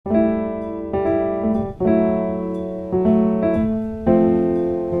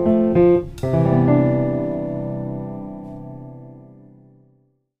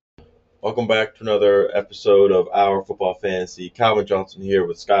to another episode of Our Football Fantasy. Calvin Johnson here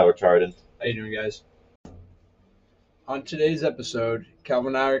with Skylar Chardon. How you doing, guys? On today's episode,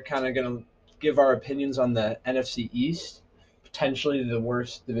 Calvin and I are kind of going to give our opinions on the NFC East, potentially the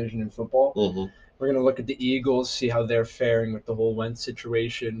worst division in football. Mm-hmm. We're going to look at the Eagles, see how they're faring with the whole Wentz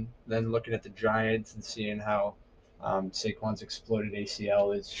situation, then looking at the Giants and seeing how Saquon's exploded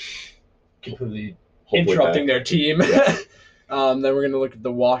ACL is completely interrupting their team. Yeah. Then we're going to look at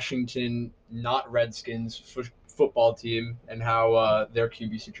the Washington, not Redskins, football team and how their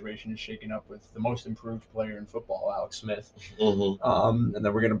QB situation is shaking up with the most improved player in football, Alex Smith. Mm-hmm. And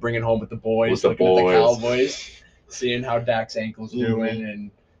then we're going to bring it home with the boys, With the looking boys. at the Cowboys, seeing how Dak's ankle's doing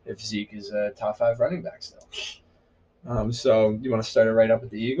and if Zeke is a top 5 running back still. So you want to start it right up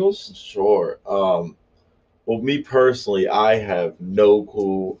with the Eagles? Sure. Well, me personally, I have no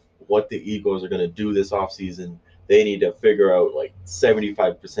clue what the Eagles are going to do this offseason. They need to figure out like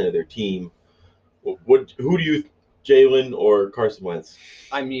 75% of their team. Who do you, Jalen or Carson Wentz?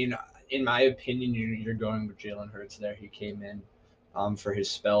 I mean, in my opinion, you're going with Jalen Hurts there. He came in for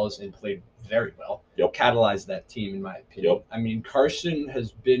his spells and played very well. Yep. Catalyzed that team, in my opinion. Yep. I mean, Carson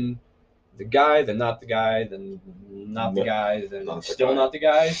has been the guy, then not the guy, then not the guy, then not the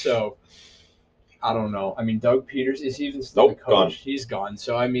guy. So I don't know. I mean, Doug Peters is even still the coach. Gone. He's gone.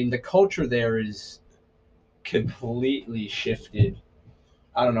 So I mean, the culture there is completely shifted.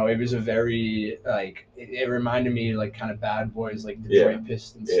 I don't know. It was a very it reminded me like kind of Bad Boys, like Detroit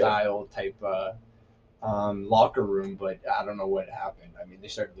Pistons style type locker room. But I don't know what happened. I mean, they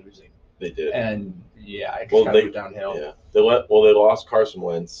started losing. They did. And it just kind of went downhill. Yeah. They lost Carson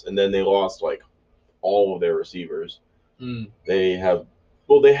Wentz, and then they lost like all of their receivers. They have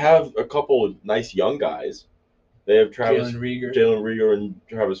a couple of nice young guys. They have Jalen Rieger and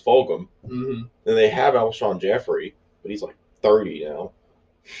Travis Fulgham. Mm-hmm. And they have Alshon Jeffrey, but he's like 30 now.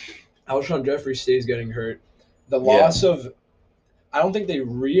 Alshon Jeffrey stays getting hurt. The loss of, I don't think they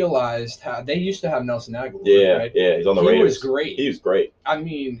realized how they used to have Nelson Aguilar. Yeah, right? Yeah, he's on the Raiders. He was great. He was great. I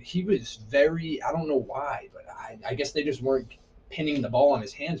mean, he was very, I don't know why, but I guess they just weren't pinning the ball on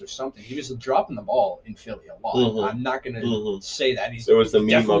his hands or something. He was dropping the ball in Philly a lot. Mm-hmm. I'm not going to say that. There was the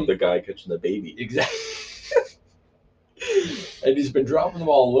meme of the guy catching the baby. Exactly. And he's been dropping the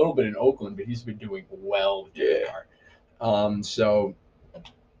ball a little bit in Oakland, but he's been doing well with Derek Carr. So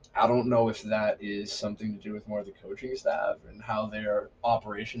I don't know if that is something to do with more of the coaching staff and how their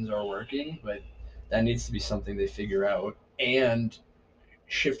operations are working, but that needs to be something they figure out. And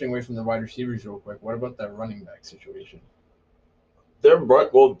shifting away from the wide receivers real quick, what about that running back situation? They're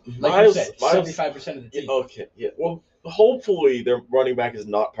like you said, 75% of the team. Okay, yeah. Well, hopefully their running back is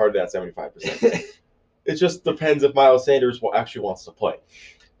not part of that 75%. It just depends if Miles Sanders actually wants to play.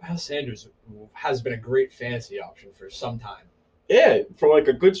 Miles Sanders has been a great fantasy option for some time. Yeah, for like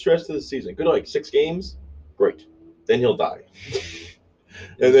a good stretch of the season. Good, like 6 games, great. Then he'll die.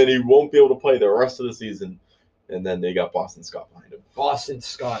 And then he won't be able to play the rest of the season. And then they got Boston Scott behind him. Boston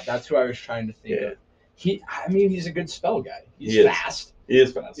Scott, that's who I was trying to think of. He's a good spell guy. He's fast. He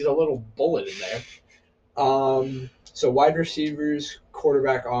is fast. He's a little bullet in there. So wide receivers,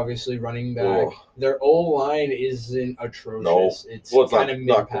 quarterback, obviously, running back. Their O-line isn't atrocious. No. It's kind of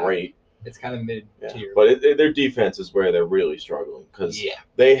not great. It's kind of mid-tier. Yeah. But their defense is where they're really struggling because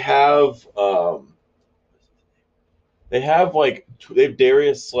they have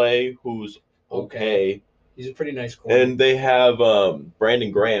Darius Slay, who's okay. He's a pretty nice quarterback. And they have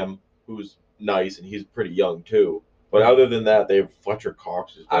Brandon Graham, who's nice, and he's pretty young too. But other than that, they have Fletcher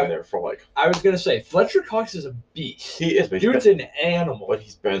Cox, who's been there for like... I was going to say, Fletcher Cox is a beast. He is. Dude's an animal. But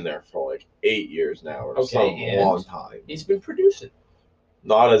he's been there for like 8 years now or a long time. He's been producing.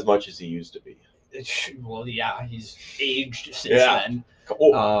 Not as much as he used to be. Well, yeah, he's aged since then.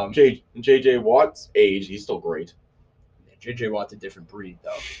 J.J. Watt's age, he's still great. J.J. Watt's a different breed,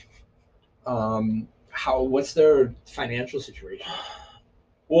 though. What's their financial situation?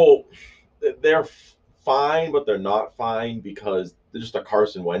 Well, they're fine, but they're not fine because just a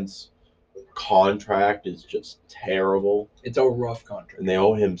Carson Wentz contract is just terrible. It's a rough contract. And they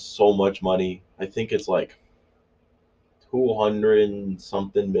owe him so much money. I think it's like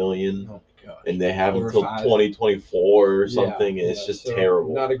 200-something million. Oh my gosh. And they have until 2024 or something, and it's just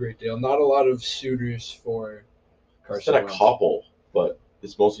terrible. Not a great deal. Not a lot of suitors for Carson Wentz. A couple, but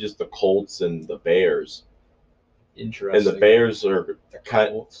it's mostly just the Colts and the Bears. Interesting. And the Bears are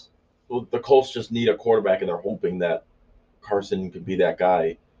Colts. Well, the Colts just need a quarterback, and they're hoping that Carson could be that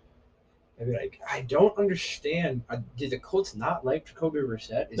guy. I don't understand. Did the Colts not like Jacoby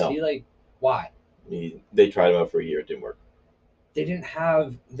Brissett? Is he like, why? They tried him out for a year. It didn't work. They didn't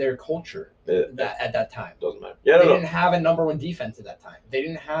have their culture at that time. Doesn't matter. They didn't have a number 1 defense at that time. They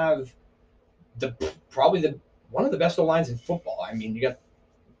didn't have probably one of the best O-lines in football. I mean, you got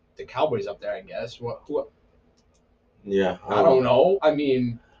the Cowboys up there, I guess. Who Yeah, I don't know. I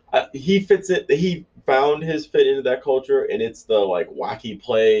mean, he fits it. He found his fit into that culture, and it's the like wacky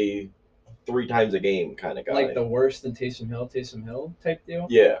play 3 times a game kind of guy. like the worse than Taysom Hill type deal.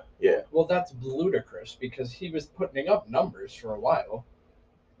 Yeah, yeah. Well, that's ludicrous because he was putting up numbers for a while.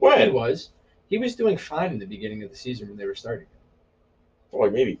 When? He was doing fine in the beginning of the season when they were starting. For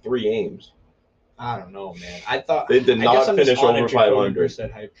like maybe 3 games. I don't know, man. I thought They did I guess not I'm finish just on a over Jacoby 500.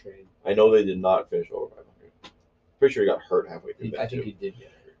 Brissett hype train. I know they did not finish over 500. Pretty sure he got hurt halfway through that I think too. he did get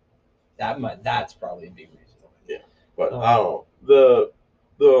hurt. That's probably a big reason. Yeah, but I don't know.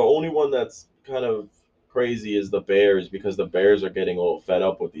 The only one that's kind of crazy is the Bears because the Bears are getting a little fed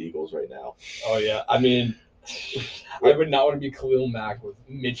up with the Eagles right now. Oh yeah, I mean, I would not want to be Khalil Mack with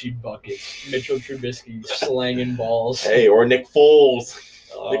Mitchie buckets, Mitchell Trubisky slanging balls. Hey, or Nick Foles.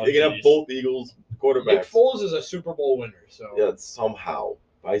 Oh, they can have both Eagles quarterbacks. Nick Foles is a Super Bowl winner, so yeah, somehow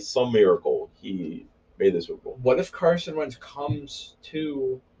by some miracle he made the Super Bowl. What if Carson Wentz comes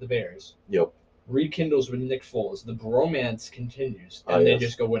to the Bears? Yep. Rekindles with Nick Foles. The bromance continues, and they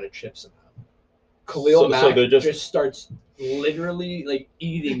just go win a chip somehow. Khalil Mack just starts literally like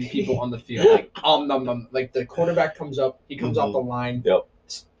eating people on the field, like like the quarterback comes up, he comes off the line,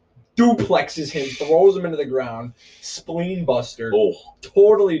 duplexes him, throws him into the ground, spleen buster,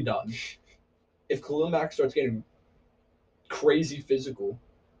 totally done. If Khalil Mack starts getting crazy physical,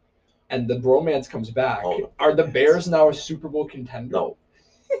 and the bromance comes back, are the Bears now a Super Bowl contender? No.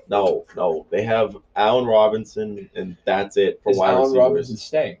 They have Allen Robinson, and that's it for wide receivers. Is Allen Robinson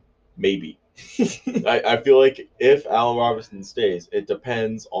staying? Maybe. I feel like if Allen Robinson stays, it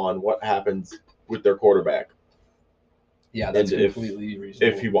depends on what happens with their quarterback. Yeah, that's completely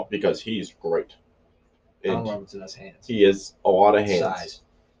reasonable. If he because he's great. Allen Robinson has hands. He has a lot of hands. Size.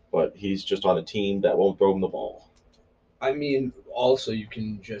 But he's just on a team that won't throw him the ball. I mean, also you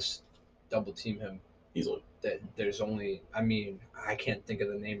can just double team him easily. There's only, I mean, I can't think of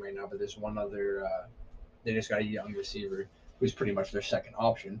the name right now, but there's one other. They just got a young receiver who's pretty much their second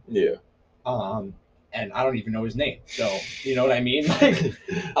option. Yeah. And I don't even know his name, so you know what I mean.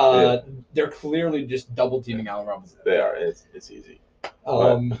 They're clearly just double teaming Allen Robinson. They are. It's easy.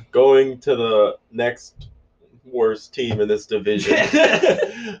 Going to the next worst team in this division.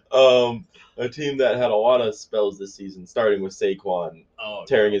 A team that had a lot of spells this season, starting with Saquon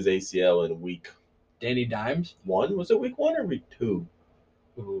tearing his ACL in week. Danny Dimes? 1? Was it week 1 or week 2?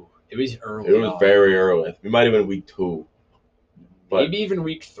 Ooh, it was early. It was very early. It might have been week 2. But maybe even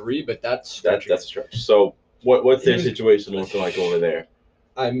week 3, but that's a stretch. So what's their situation looking like over there?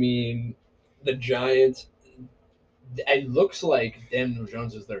 I mean, the Giants. It looks like Daniel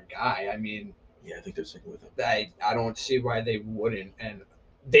Jones is their guy. I mean, yeah, I think they're sticking with him. I don't see why they wouldn't. And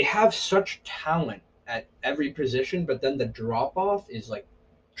they have such talent at every position, but then the drop off is like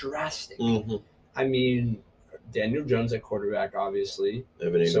drastic. Mm-hmm. I mean, Daniel Jones at quarterback, obviously.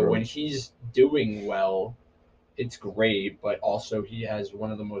 So when he's doing well, it's great, but also he has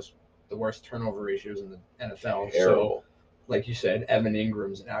one of the worst turnover ratios in the NFL. Terrible. So, like you said, Evan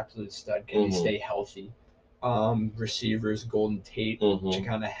Ingram's an absolute stud. Can he stay healthy? Receivers, Golden Tate to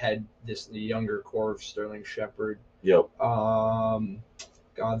kind of head the younger core of Sterling Shepard. Yep.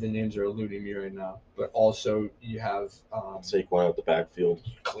 God, the names are eluding me right now. But also you have Saquon out the backfield.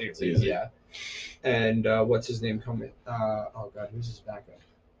 Clearly, yeah. And what's his name coming? Oh God, who's his backup?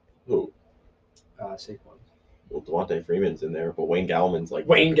 Who? Saquon. Well, Devontae Freeman's in there, but Wayne Gallman's like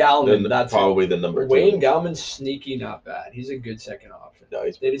that's probably the number 2. Wayne Gallman's sneaky, not bad. He's a good second option. No,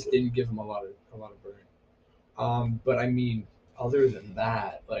 they just didn't give him a lot of burn. But I mean, other than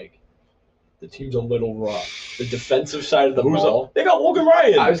that, like the team's a little rough. The defensive side of the ball, they got Logan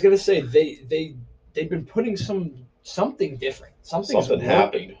Ryan. I was gonna say they've been putting something different. Something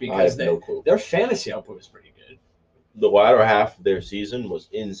happened because their fantasy output was pretty good. The latter half of their season was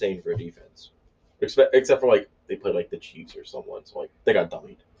insane for defense, except for like they played like the Chiefs or someone, so like they got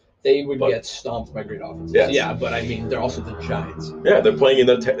dummied. They would get stomped by great offenses. Yes. Yeah, but I mean they're also the Giants. Yeah, they're playing in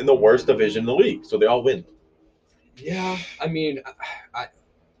the worst division in the league, so they all win. Yeah, I mean, I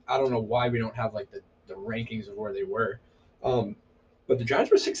don't know why we don't have like the rankings of where they were, but the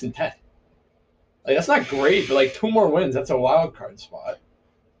Giants were 6-10. Like that's not great, but like 2 more wins, that's a wild card spot.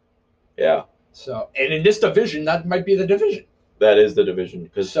 Yeah. So, and in this division, that might be the division. That is the division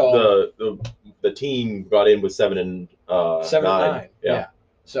because the team got in with 7-9. Yeah.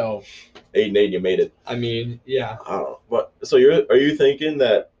 So 8-8, you made it. I mean, yeah. I don't know. But so are you thinking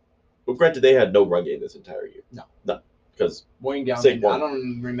that? Well, granted, they had no run game this entire year. No. Because Wayne Gallman, I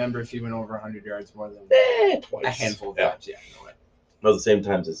don't remember if he went over 100 yards more than twice. A handful of times. Yeah, no way. That was the same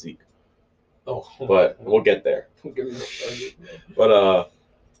times as Zeke. Oh, but we'll get there. Don't get me started, man. But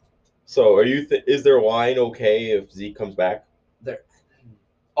so are you? Is their line okay if Zeke comes back? There.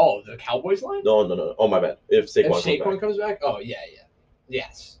 Oh, the Cowboys line? No. Oh, my bad. If Saquon Comes back? Oh, yeah.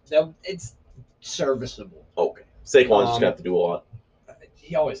 Yes. It's serviceable. Okay. Saquon's just got to do a lot.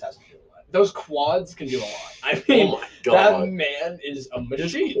 He always has to do a lot. Those quads can do a lot. I mean, oh my God. that man is a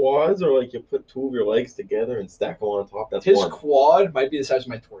His machine. quads are like you put two of your legs together and stack them on top. That's His one. quad might be the size of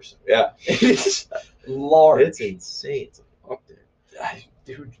my torso. Yeah. It's large. It's insane. It's up there.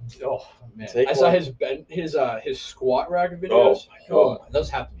 Dude, oh man! Saquon. I saw his squat rack videos. Oh my God.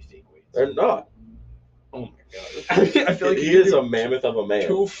 Those have to be fake weights. They're not. Oh my God! I feel like he is a mammoth of a man.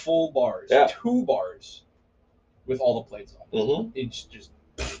 2 full bars. Yeah. 2 bars with all the plates on. Mm-hmm. It's just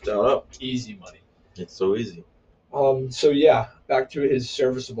down up. Easy money. It's so easy. So yeah, back to his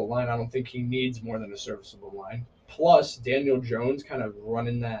serviceable line. I don't think he needs more than a serviceable line. Plus, Daniel Jones kind of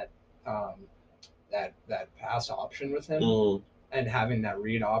running that pass option with him. Mm. And having that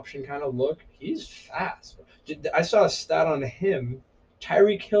read option kind of look, he's fast. I saw a stat on him.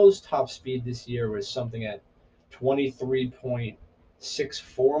 Tyreek Hill's top speed this year was something at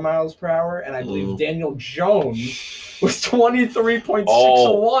 23.64 miles per hour, and I believe Daniel Jones was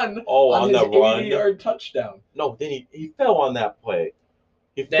 23.601 on his 80-yard touchdown. No, then he fell on that play.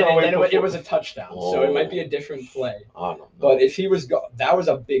 It was a touchdown, so it might be a different play. I don't know. But if he was that was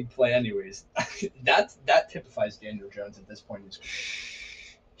a big play anyways. that typifies Daniel Jones at this point.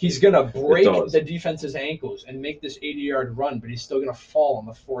 He's gonna break the defense's ankles and make this 80-yard run, but he's still gonna fall on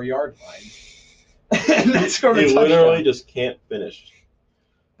the 4-yard line. And that's going to he literally just can't finish.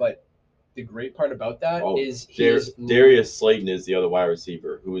 But the great part about that is Darius Slayton is the other wide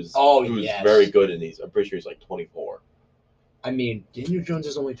receiver who's very good in these. I'm pretty sure he's like 24. I mean, Daniel Jones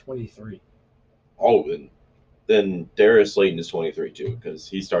is only 23. Oh, then Darius Slayton is 23 too, because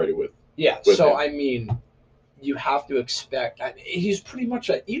he started with. Yeah, so him. I mean, you have to expect. He's pretty much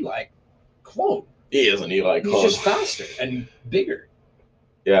an Eli clone. He is an Eli clone. He's just faster and bigger.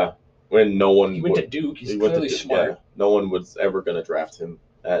 Yeah, when no one. He went to Duke. He's clearly smart. Yeah, no one was ever going to draft him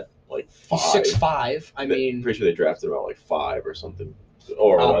at like 5. He's 6'5". I mean, pretty sure they drafted him at like 5 or something.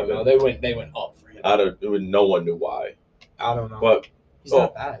 Or I don't know. They went up for him. No one knew why. I don't know. But he's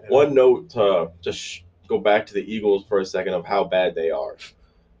not bad. One note to just go back to the Eagles for a second of how bad they are.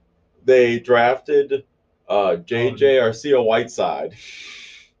 They drafted J.J. Arcega-Whiteside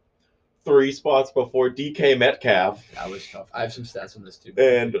 3 spots before DK Metcalf. That was tough. I have some stats on this too.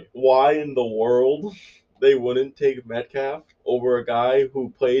 And why in the world they wouldn't take Metcalf over a guy who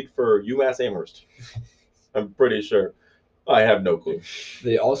played for UMass Amherst? I'm pretty sure. I have no clue.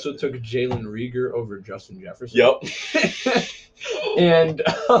 They also took Jalen Reagor over Justin Jefferson. Yep. and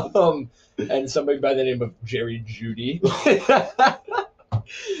somebody by the name of Jerry Jeudy.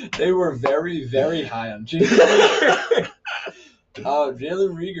 They were very, very high on Jalen Reagor.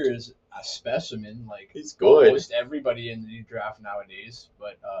 Jalen Reagor is a specimen. Like, he's good. Almost everybody in the draft nowadays.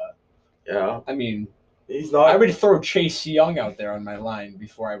 But yeah, I mean, he's not. I would throw Chase Young out there on my line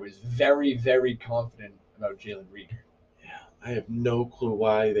before I was very, very confident about Jalen Reagor. I have no clue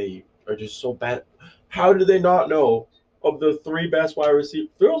why they are just so bad. How did they not know of the 3 best wide receivers?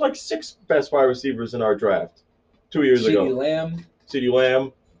 There were like 6 best wide receivers in our draft 2 years ago. CeeDee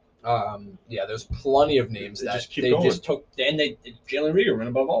Lamb. Yeah, there's plenty of names that just keep they going. just took. And Jalen Reagor went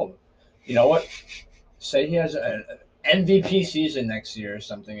above all of them. You know what? Say he has an MVP season next year or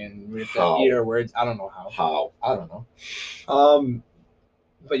something, and we have to eat our words. I don't know how. I don't know.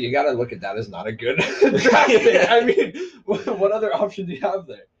 But you got to look at that as not a good draft pick. I mean, what other option do you have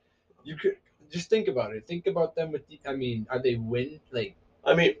there? You could just think about it. Think about them with. Are they win like?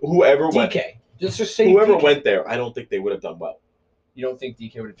 Whoever DK. went. Let's just say whoever DK. went there. I don't think they would have done well. You don't think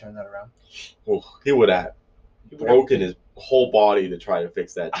DK would have turned that around? Well, he would have broken his whole body to try to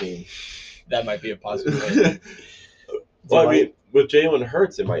fix that team. That might be a possibility. Well, with Jalen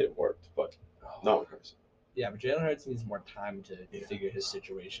Hurts, it might have worked, but not with Hurts. Yeah, but Jalen Hurts needs more time to figure his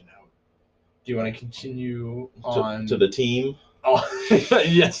situation out. Do you want to continue on to the team? Oh,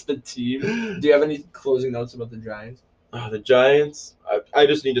 yes, the team. Do you have any closing notes about the Giants? The Giants. I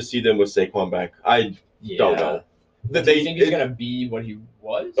just need to see them with Saquon back. I don't know. Do you think he's gonna be what he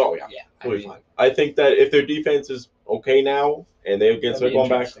was? Oh yeah. I think that if their defense is okay now and they get Saquon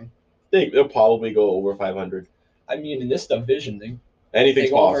back, they'll probably go over 500. In this division,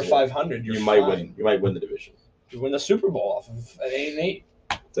 anything's go possible. Over 500, you might win. You might win the division. You win the Super Bowl off of an 8-8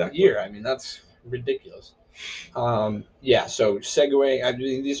 exactly. year. that's ridiculous. So segueing,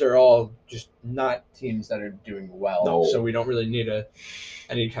 these are all just not teams that are doing well. No. So we don't really need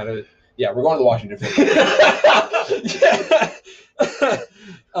any kind of. Yeah, we're going to the Washington football.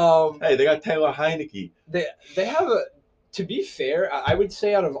 Hey, they got Taylor Heineke. They have a. To be fair, I would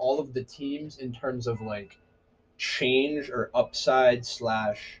say out of all of the teams in terms of like change or upside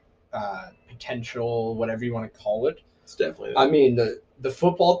slash potential, whatever you want to call it. It's definitely. I mean, the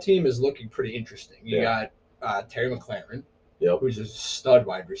football team is looking pretty interesting. You Yeah. got Terry McLaren, Yep. who's a stud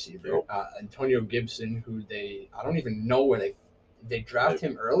wide receiver. Yep. Antonio Gibson, who I don't even know where they draft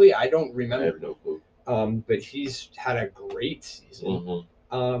him early. I don't remember. I have no clue. But he's had a great season.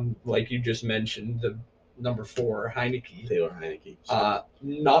 Like you just mentioned, the number 4 Heineke. Taylor Heineke.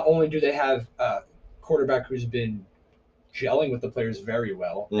 Not only do they have a quarterback who's been gelling with the players very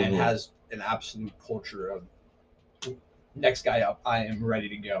well and has an absolute culture of next guy up, I am ready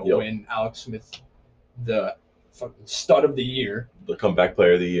to go. Yep. When Alex Smith, the fucking stud of the year, the comeback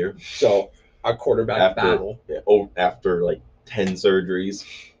player of the year. So a quarterback battle. Yeah, after like 10 surgeries.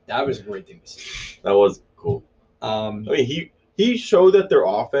 That was a great thing to see. That was cool. I mean, he showed that their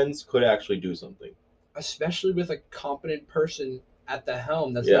offense could actually do something. Especially with a competent person at the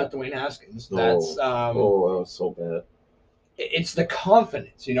helm. That's not Dwayne Haskins. That's that was so bad. It's the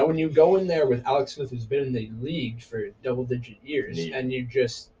confidence, when you go in there with Alex Smith, who's been in the league for double-digit years, and you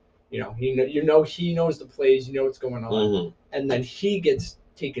just, he knows the plays, what's going on, and then he gets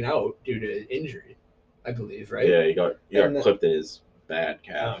taken out due to injury, I believe, right? Yeah, he got clipped in his bad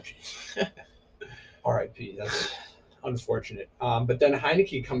calf. Oh, R.I.P. That's unfortunate. But then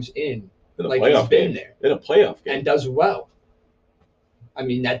Heineke comes in like he's been there in a playoff game and does well. I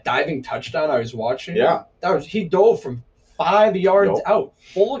mean, that diving touchdown I was watching. Yeah, he dove from 5 yards out,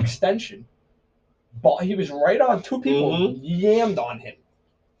 full extension. He was right on 2 people, yammed on him.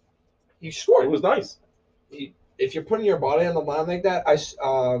 He scored. It was nice. If you're putting your body on the line like that,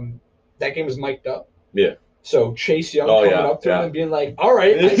 that game was mic'd up. Yeah. So Chase Young coming up to him and being like, "All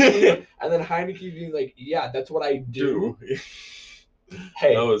right, I see you," and then Heineke being like, "Yeah, that's what I do."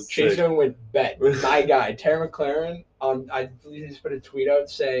 Hey, Chase Young went bet. My guy, Terry McLaren, I believe he just put a tweet out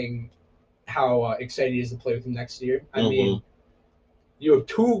saying how excited he is to play with him next year. I mean, you have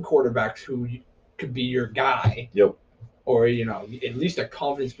 2 quarterbacks who could be your guy. Yep. Or, at least a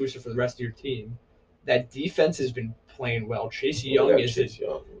confidence booster for the rest of your team. That defense has been playing well. Chase Young is an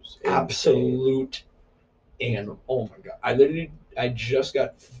absolute animal. Oh, my God. I just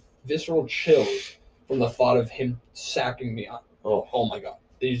got visceral chills from the thought of him sacking me. Oh my God.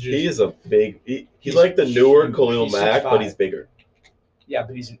 He's a big... He's like the newer Khalil Mack, but he's bigger. Yeah,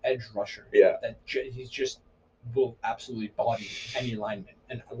 but he's an edge rusher. Yeah. He's just will absolutely body any lineman.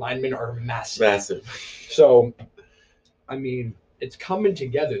 And linemen are massive. Massive. So, I mean, it's coming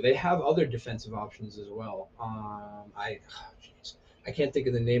together. They have other defensive options as well. I can't think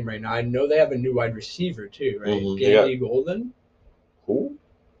of the name right now. I know they have a new wide receiver too, right? Gandy Golden. Who?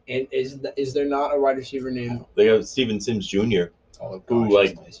 And is there not a wide receiver named? They have Steven Sims Jr. Oh, gosh, who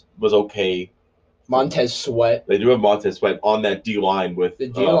nice. was okay. Montez Sweat. They do have Montez Sweat on that D line with the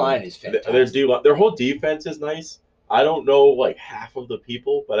D line is fantastic. Their whole defense is nice. I don't know half of the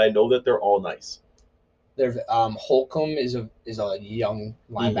people, but I know that they're all nice. There's Holcomb is a young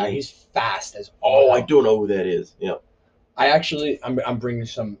linebacker. He's fast as all. I don't know who that is. Yeah. I'm bringing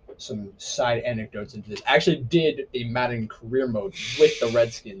some side anecdotes into this. I actually did a Madden career mode with the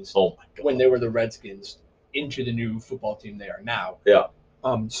Redskins. Oh my God. When they were the Redskins into the new football team they are now. Yeah.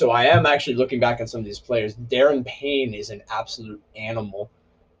 So I am actually looking back at some of these players. Darren Payne is an absolute animal.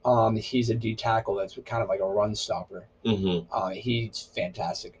 He's a D tackle that's kind of like a run stopper. He's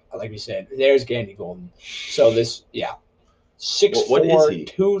fantastic. Like we said, there's Gandy Golden. So 6'4",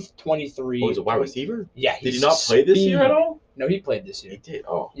 223. Oh, he's a wide receiver? Yeah. Did he not play this year at all? No, he played this year. He did.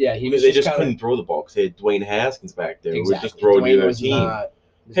 Oh. Yeah, they just couldn't throw the ball because they had Dwayne Haskins back there. Exactly. Who would just throw it to their team.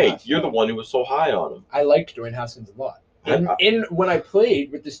 Hey, you're the one who was so high on him. I liked Dwayne Haskins a lot. When I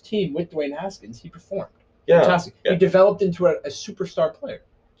played with this team with Dwayne Haskins, he performed. Yeah. Fantastic. Yeah. He developed into a superstar player.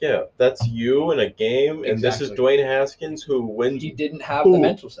 Yeah, that's you in a game, and this is Dwayne Haskins who wins. He didn't have the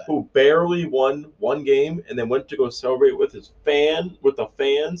mental set. Who barely won one game and then went to go celebrate with the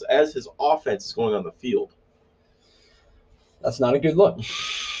fans as his offense is going on the field. That's not a good look.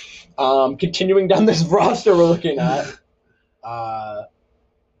 Continuing down this roster we're looking at, I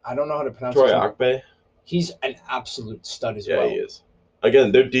don't know how to pronounce Troy Akpe. He's an absolute stud as well. Yeah, he is.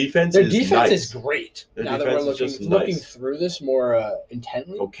 Again, their defense is nice. Is great. Now that we're looking through this more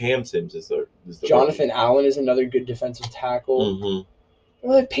intently. Oh, Cam Sims is the Jonathan Allen is another good defensive tackle.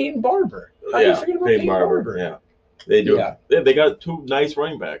 Well, they have Peyton Barber. How do you forget about Peyton Barber? Yeah, they do. Yeah. They got 2 nice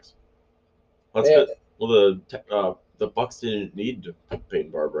running backs. That's good. Well, the Bucs didn't need to put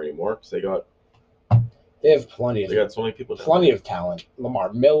Peyton Barber anymore because they have plenty. They got so many people. Plenty of talent.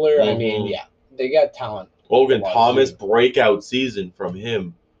 Lamar Miller. I mean, they got talent. Logan Thomas breakout season from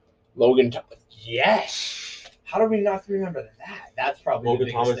him. Logan Thomas. Yes. How do we not remember that? That's probably Logan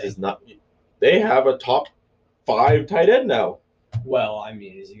the biggest Thomas thing. is not. They have a top 5 tight end now. Well, I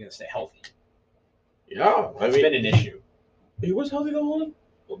mean, is he going to stay healthy? Yeah, It's been an issue. he was healthy the whole.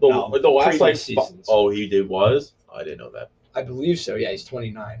 No, The last previous seasons. Oh, he did was. I didn't know that. I believe so. Yeah, he's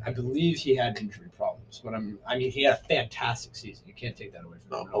 29. I believe he had injury problems, but I mean, he had a fantastic season. You can't take that away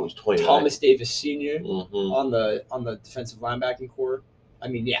from him. Oh, he's 29. Thomas Davis Sr. Mm-hmm. on the defensive linebacking core. I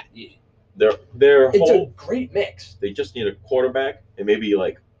mean, yeah, it's a great mix. They just need a quarterback and maybe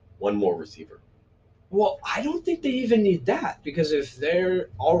like one more receiver. Well, I don't think they even need that because if they're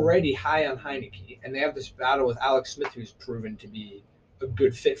already high on Heineke and they have this battle with Alex Smith, who's proven to be a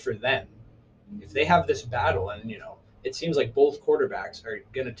good fit for them, if they have this battle and it seems like both quarterbacks are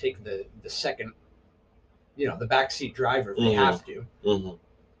going to take the second, the backseat driver if they have to,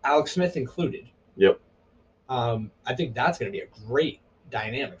 Alex Smith included. Yep. I think that's going to be a great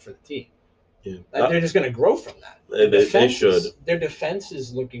dynamic for the team. Yeah. They're just going to grow from that. They should. Their defense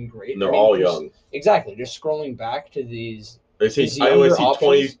is looking great. And they're all young. Exactly. Just scrolling back to these. I only see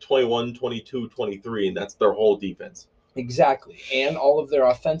 20, 21, 22, 23, and that's their whole defense. Exactly. And all of their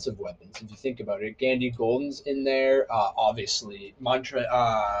offensive weapons, if you think about it. Gandy Golden's in there. Obviously,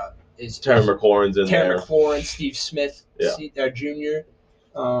 is Terry McLaurin's in there. Terry McLaurin, Steve Smith, Jr.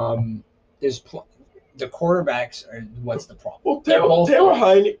 The quarterbacks are what's the problem? Well, Taylor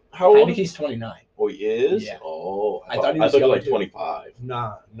Heineke's 29. Oh, he is? Yeah. Oh, I thought he was like 25.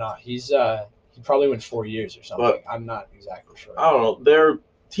 Nah. He's he probably went 4 years or something. But I'm not exactly sure. I don't know. Their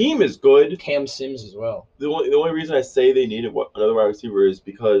team is good. Cam Sims as well. The only reason I say they needed another wide receiver is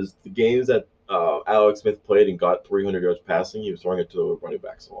because the games that Alex Smith played and got 300 yards passing, he was throwing it to the running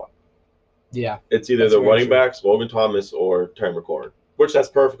backs a lot. Yeah. It's either the running backs, Logan Thomas, or Terry McLaurin, which that's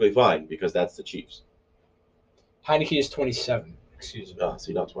perfectly fine because that's the Chiefs. Heineke is 27. Excuse me. Oh,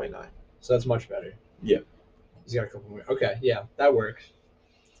 see, not 29. So that's much better. Yeah. He's got a couple more. Okay, yeah, that works.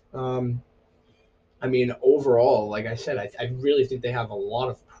 I mean, overall, like I said, I really think they have a lot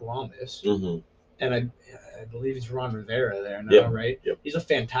of promise. Mm-hmm. And I believe it's Ron Rivera there now, right? Yep. He's a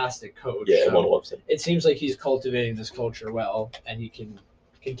fantastic coach. Yeah, everyone loves him. It seems like he's cultivating this culture well, and he can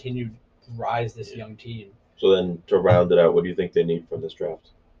continue to rise this young team. So then, to round it out, what do you think they need from this draft?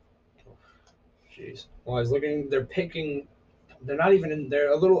 Jeez. Well, I was looking. They're picking. They're not even in.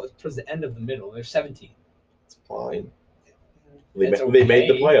 They're a little towards the end of the middle. They're 17. It's fine. They made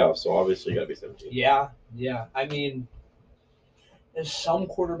the playoffs, so obviously you got to be 17. Yeah. I mean, there's some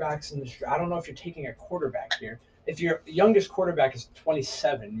quarterbacks in the draft. I don't know if you're taking a quarterback here. If your youngest quarterback is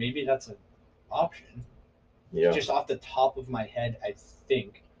 27, maybe that's an option. Yeah. Just off the top of my head, I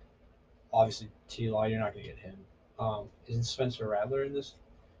think. Obviously, T-Law, you're not going to get him. Isn't Spencer Rattler in this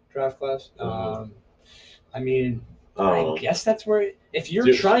draft class? Mm-hmm. I mean, I guess that's where if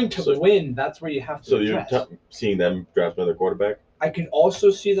you're trying to win, that's where you have to. So you're seeing them draft another quarterback? I can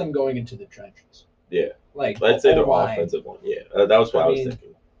also see them going into the trenches. Yeah. Like I'd say their offensive one. Yeah, that was what I was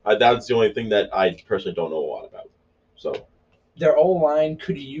thinking. That's the only thing that I personally don't know a lot about. So their O-line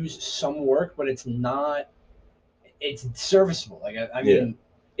could use some work, but it's not. It's serviceable. Like I mean,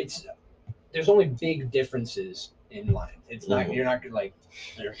 there's only big differences in line. It's not you're not like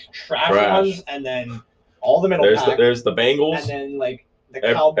there's trash ones and then all the middle pack. There's the Bengals and then like the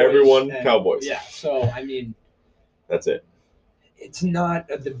Cowboys. Everyone Cowboys. Yeah. So I mean, that's it. It's not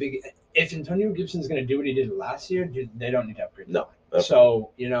the big. If Antonio Gibson's going to do what he did last year, they don't need to upgrade. No.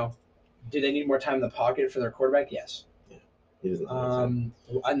 So do they need more time in the pocket for their quarterback? Yes. Yeah. He doesn't.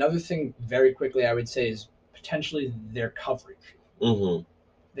 Another thing, very quickly, I would say is potentially their coverage. Mm-hmm.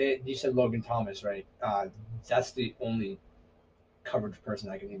 You said Logan Thomas, right? That's the only coverage person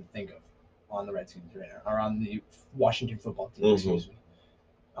I can even think of on the Redskins right now, or on the Washington football team. Mm-hmm. Excuse me.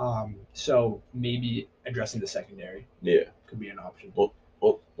 So maybe addressing the secondary. Yeah. Could be an option. Well,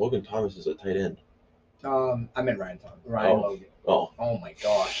 Logan Thomas is a tight end. I meant Ryan Logan. Oh my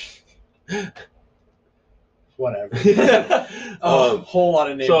gosh. Whatever. Whole lot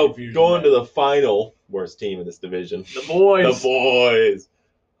of name confusion. So going to the final worst team in this division. The boys.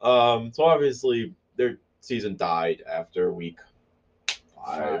 So obviously their season died after week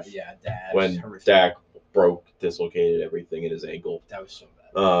 5. When Dak dislocated everything in his ankle. That was so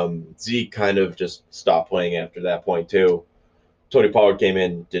bad. Zeke kind of just stopped playing after that point too. Tony Pollard came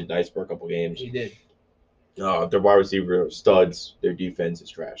in, did nice for a couple games. He did. Their wide receiver studs. Their defense is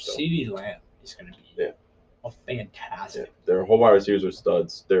trash. So. CeeDee Lamb is going to be a fantastic. Yeah. Their whole wide receivers are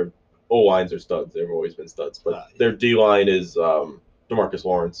studs. Their O-lines are studs. They've always been studs. But their D-line is DeMarcus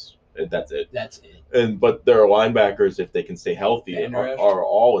Lawrence, and that's it. But their linebackers, if they can stay healthy, are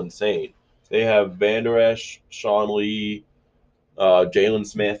all insane. They have Van Der Esch, Sean Lee, Jalen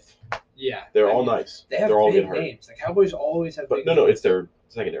Smith. Yeah, They're all nice. They have They're all big get hurt. names. The Cowboys always have. But big no, names. it's their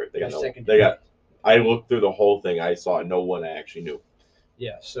secondary. They got Their no. secondary. They got. I looked through the whole thing. I saw no one I actually knew.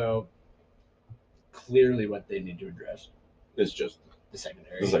 Yeah, so clearly what they need to address It's just the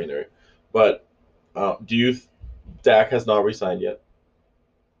secondary. the secondary. But do you? Dak has not re-signed yet.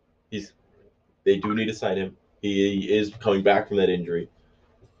 They do need to sign him. He is coming back from that injury,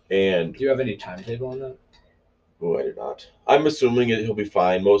 and Do you have any timetable on that? oh, I do not. I'm assuming he'll be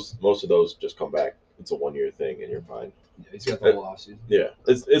fine. Most of those just come back. It's a 1 year thing, and you're fine. Yeah, he's got the whole offseason. Yeah,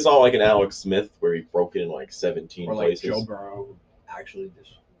 it's not like an Alex Smith where he broke it in like 17 or like places. Joe Burrow actually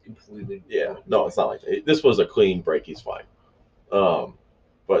just completely. Yeah, no, it's not like that. This was a clean break. He's fine.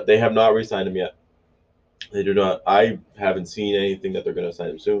 But they have not re-signed him yet. They do not. I haven't seen anything that they're going to sign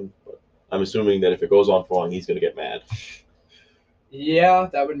him soon. But I'm assuming that if it goes on for long, he's going to get mad. Yeah,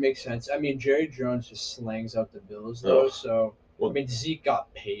 that would make sense. I mean, Jerry Jones just slangs out the bills though, so I mean Zeke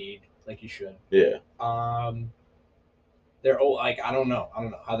got paid like he should. Yeah. They're like I don't know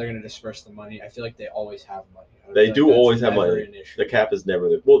how they're gonna disperse the money. I feel like they always have money. They do always have money. The cap is never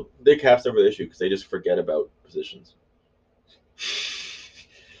the cap's never the issue because they just forget about positions.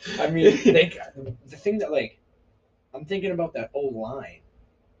 I mean, the thing that like I'm thinking about that O line.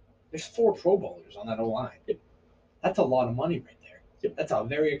 There's 4 Pro Bowlers on that O line. Yep. That's a lot of money right there. Yep. That's a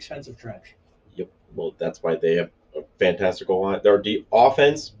very expensive trench. Yep. Well, that's why they have a fantastic line. Their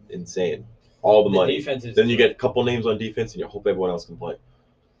offense, insane. All the money. Defense is then you get a couple names on defense, and you hope everyone else can play.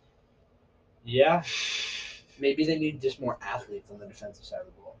 Yeah. Maybe they need just more athletes on the defensive side of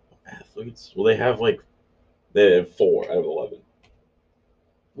the ball. Athletes? Well, they have 4 out of 11.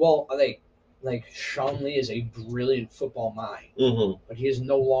 Well, like Sean Lee is a brilliant football mind, but he is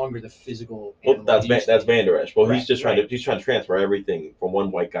no longer the physical. Well, that's Van Der Esch. Well, right, he's just trying to transfer everything from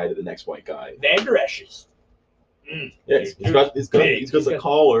one white guy to the next white guy. Van Der Esch is. Yeah, he's got the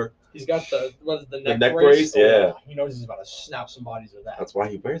collar. He's got the neck brace. Yeah, he knows he's about to snap some bodies with that. That's why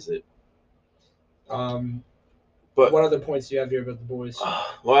he wears it. But what other points do you have here about the boys?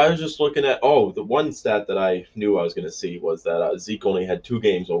 Well, I was just looking at the one stat that I knew I was going to see was that Zeke only had 2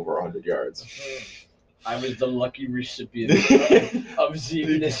 games over 100 yards. I was the lucky recipient of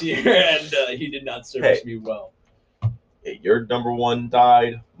Zeke this year, and he did not service me well. Hey, your number 1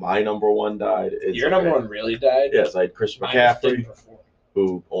 died. My number 1 died. Your number 1 really died? Yes, I had Chris McCaffrey,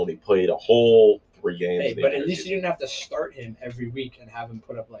 who only played a whole 3 games. Hey, but at least you didn't have to start him every week and have him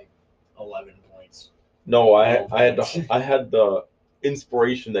put up 11 points. No, I had the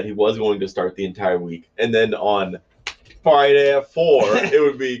inspiration that he was going to start the entire week, and then on Friday at 4, it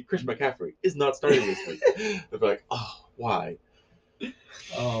would be Chris McCaffrey is not starting this week. I'd be like, oh, why?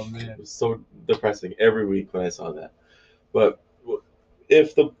 Oh man, it was so depressing every week when I saw that. But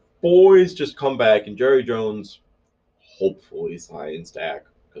if the boys just come back and Jerry Jones hopefully signs Dak,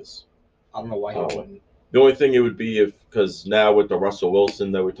 because I don't know why he wouldn't. The only thing it would be because now with the Russell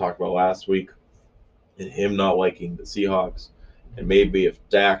Wilson that we talked about last week, and him not liking the Seahawks, and maybe if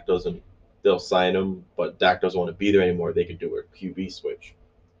Dak doesn't, they'll sign him, but Dak doesn't want to be there anymore, they could do a QB switch.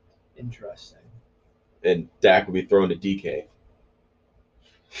 Interesting. And Dak would be thrown to DK.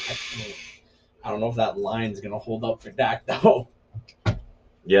 I don't know if that line's going to hold up for Dak, though.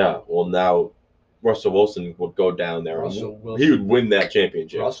 Yeah, well, now Russell Wilson would go down there. He would win that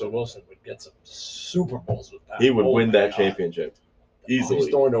championship. Russell Wilson would get some Super Bowls with that. He would win that championship. Easily. He's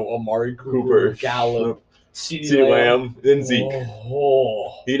throwing to Amari Cooper, Gallup, CeeDee Lamb, and Zeke.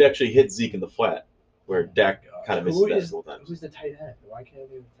 Oh. He'd actually hit Zeke in the flat, where Dak kind of misses that whole time. Who's the tight end? Why can't I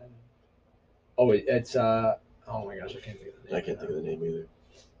think of the tight end? Oh, wait, it's oh my gosh, I can't think of the name. I can't think of the name either.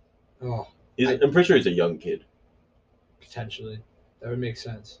 Oh, I'm pretty sure he's a young kid. Potentially, that would make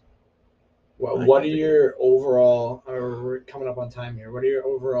sense. What are your overall? We're coming up on time here. What are your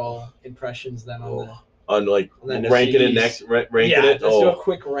overall impressions then on ranking it next? Ranking it. Let's do a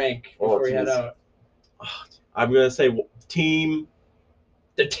quick rank before we head out. I'm gonna say team.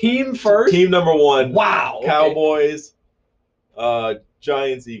 The team first. Team number 1. Wow. Okay. Cowboys.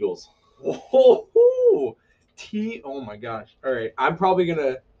 Giants. Eagles. Oh my gosh. All right. I'm probably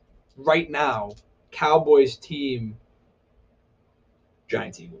gonna right now. Cowboys team.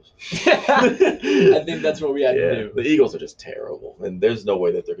 Giants. Eagles. I think that's what we had to do. The Eagles are just terrible, and there's no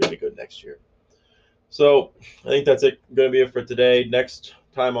way that they're gonna be good next year. So I think that's going to be it for today. Next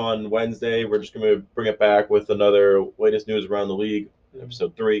time on Wednesday, we're just going to bring it back with another latest news around the league,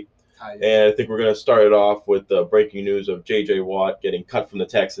 episode 3. And I think we're going to start it off with the breaking news of J.J. Watt getting cut from the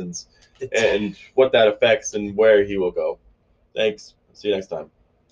Texans and what that affects and where he will go. Thanks. See you next time.